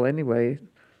useful anyway,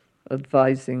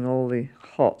 advising all the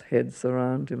hotheads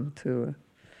around him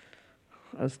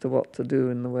as to what to do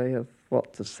in the way of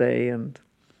what to say and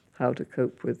how to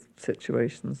cope with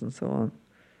situations and so on,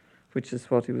 which is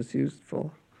what he was used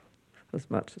for as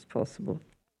much as possible.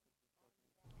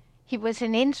 He was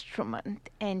an instrument,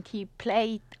 and he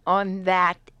played on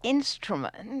that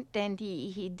instrument, and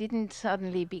he didn't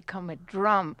suddenly become a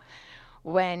drum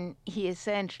when he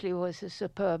essentially was a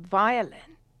superb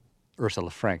violin. Ursula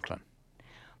Franklin.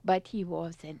 But he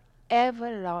was an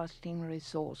everlasting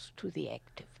resource to the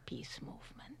active peace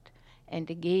movement. And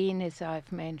again, as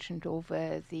I've mentioned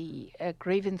over the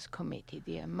grievance committee,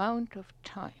 the amount of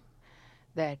time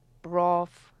that Brough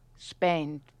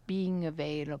spent being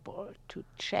available to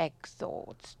check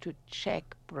thoughts, to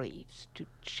check briefs, to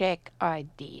check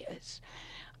ideas,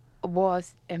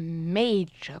 was a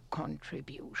major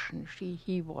contribution.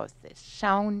 He was the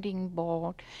sounding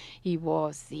board, he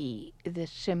was the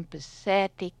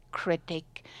sympathetic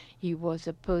critic, he was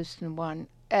a person one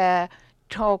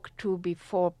talked to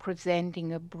before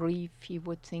presenting a brief. He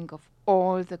would think of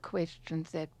all the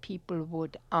questions that people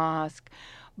would ask,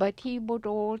 but he would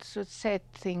also set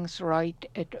things right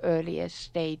at earlier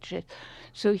stages.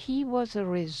 So he was a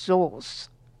resource.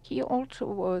 He also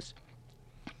was,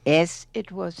 as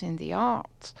it was in the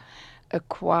arts, a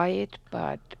quiet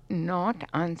but not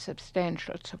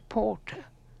unsubstantial supporter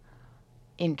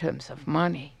in terms of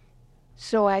money.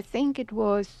 So I think it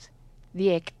was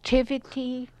the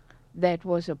activity that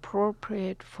was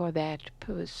appropriate for that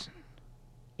person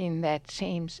in that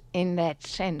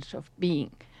sense of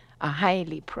being a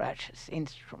highly precious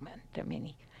instrument. I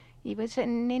mean, he was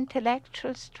an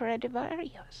intellectual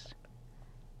Stradivarius.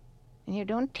 And you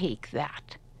don't take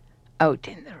that out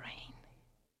in the rain.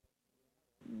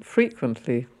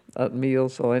 Frequently at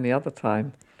meals or any other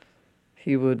time,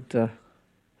 he would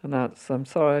announce, "I'm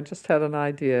sorry, I just had an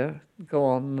idea, go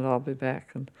on and I'll be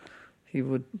back." And he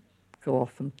would go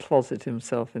off and closet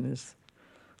himself in his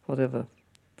whatever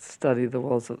study there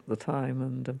was at the time,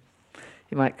 and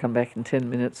he might come back in 10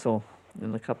 minutes or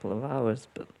in a couple of hours,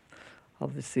 but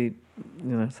obviously,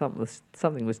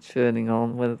 something was churning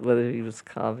on, whether he was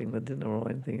carving the dinner or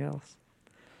anything else.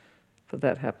 But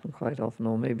that happened quite often,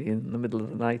 or maybe in the middle of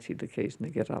the night he'd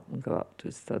occasionally get up and go up to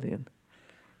his study and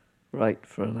write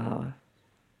for an hour.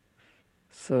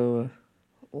 So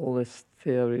all this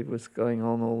theory was going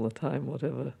on all the time,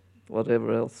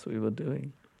 whatever else we were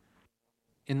doing.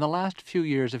 In the last few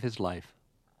years of his life,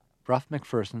 Brough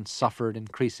Macpherson suffered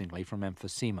increasingly from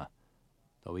emphysema,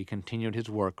 though he continued his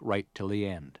work right till the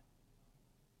end.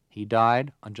 He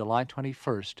died on July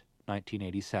 21st,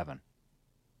 1987.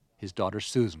 His daughter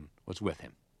Susan was with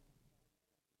him.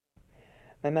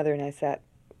 My mother and I sat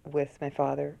with my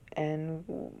father and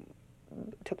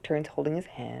took turns holding his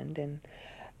hand,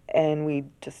 and we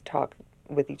just talked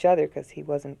with each other because he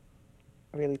wasn't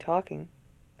really talking.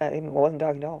 He wasn't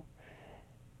talking at all.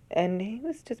 And he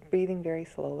was just breathing very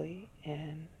slowly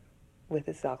and with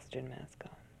his oxygen mask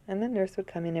on. And the nurse would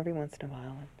come in every once in a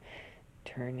while and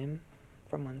turn him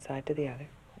from one side to the other.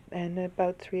 And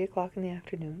about 3 o'clock in the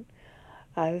afternoon,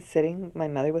 I was sitting, my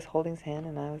mother was holding his hand,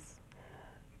 and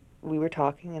we were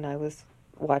talking, and I was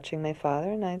watching my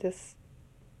father, and I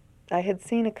had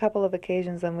seen a couple of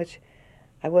occasions on which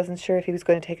I wasn't sure if he was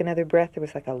going to take another breath. There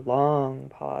was like a long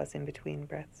pause in between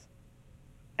breaths.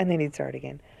 And then he'd start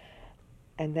again.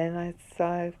 And then I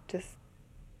saw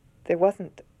there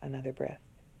wasn't another breath.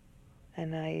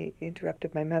 And I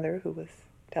interrupted my mother, who was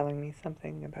telling me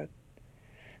something about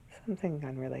something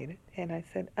unrelated. And I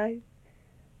said, I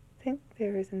think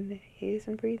he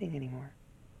isn't breathing anymore.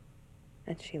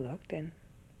 And she looked, and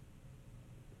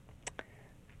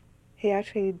he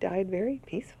actually died very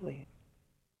peacefully.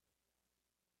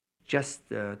 Just,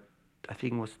 I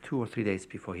think it was 2 or 3 days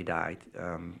before he died,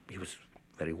 he was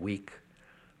very weak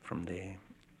from the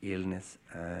illness,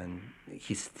 and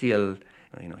he still,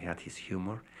 he had his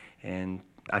humor. And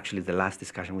actually the last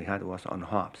discussion we had was on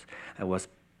hops. I was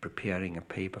preparing a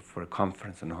paper for a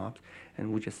conference on hops,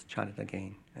 and we just chatted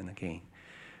again and again.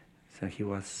 So he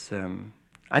was,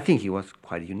 I think he was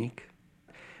quite unique.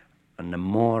 And the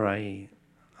more I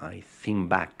think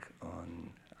back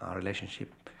on our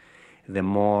relationship, the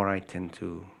more I tend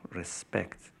to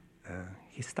respect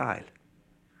his style,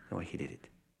 the way he did it.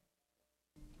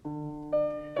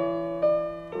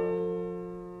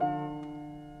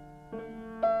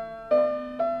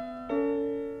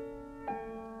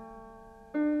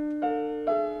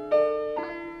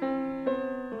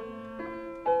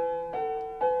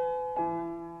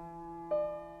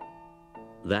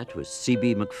 That was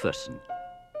C.B. Macpherson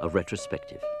of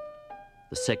Retrospective,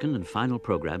 the second and final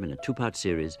program in a two-part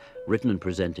series written and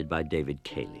presented by David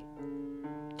Cayley.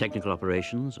 Technical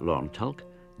operations, Lorne Tulk,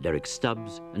 Derek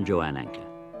Stubbs, and Joanne Anker.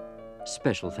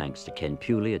 Special thanks to Ken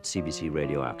Pewley at CBC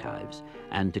Radio Archives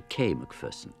and to Kay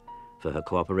Macpherson for her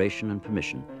cooperation and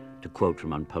permission to quote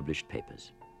from unpublished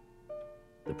papers.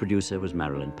 The producer was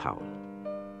Marilyn Powell.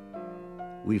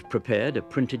 We've prepared a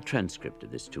printed transcript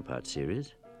of this two-part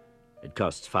series. It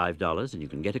costs $5, and you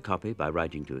can get a copy by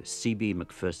writing to C.B.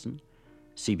 Macpherson,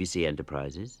 CBC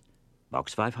Enterprises,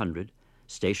 Box 500,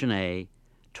 Station A,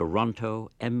 Toronto,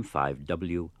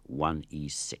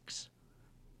 M5W1E6.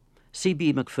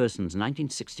 C.B. Macpherson's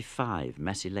 1965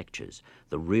 Massey Lectures,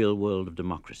 The Real World of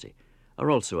Democracy,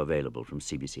 are also available from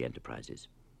CBC Enterprises.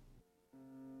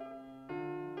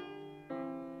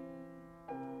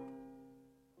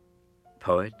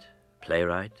 Poet,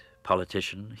 playwright,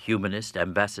 politician, humanist,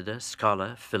 ambassador,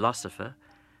 scholar, philosopher,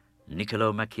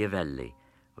 Niccolò Machiavelli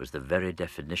was the very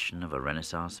definition of a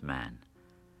Renaissance man.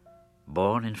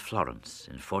 Born in Florence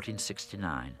in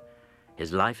 1469,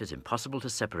 his life is impossible to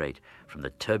separate from the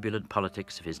turbulent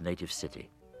politics of his native city.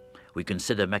 We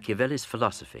consider Machiavelli's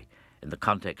philosophy in the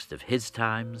context of his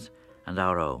times and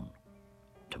our own.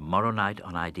 Tomorrow night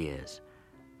on Ideas,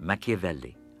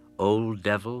 Machiavelli, old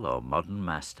devil or modern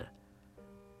master.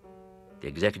 The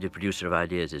executive producer of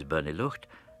Ideas is Bernie Lucht,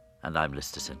 and I'm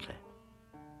Lister Sinclair.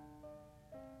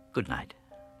 Good night.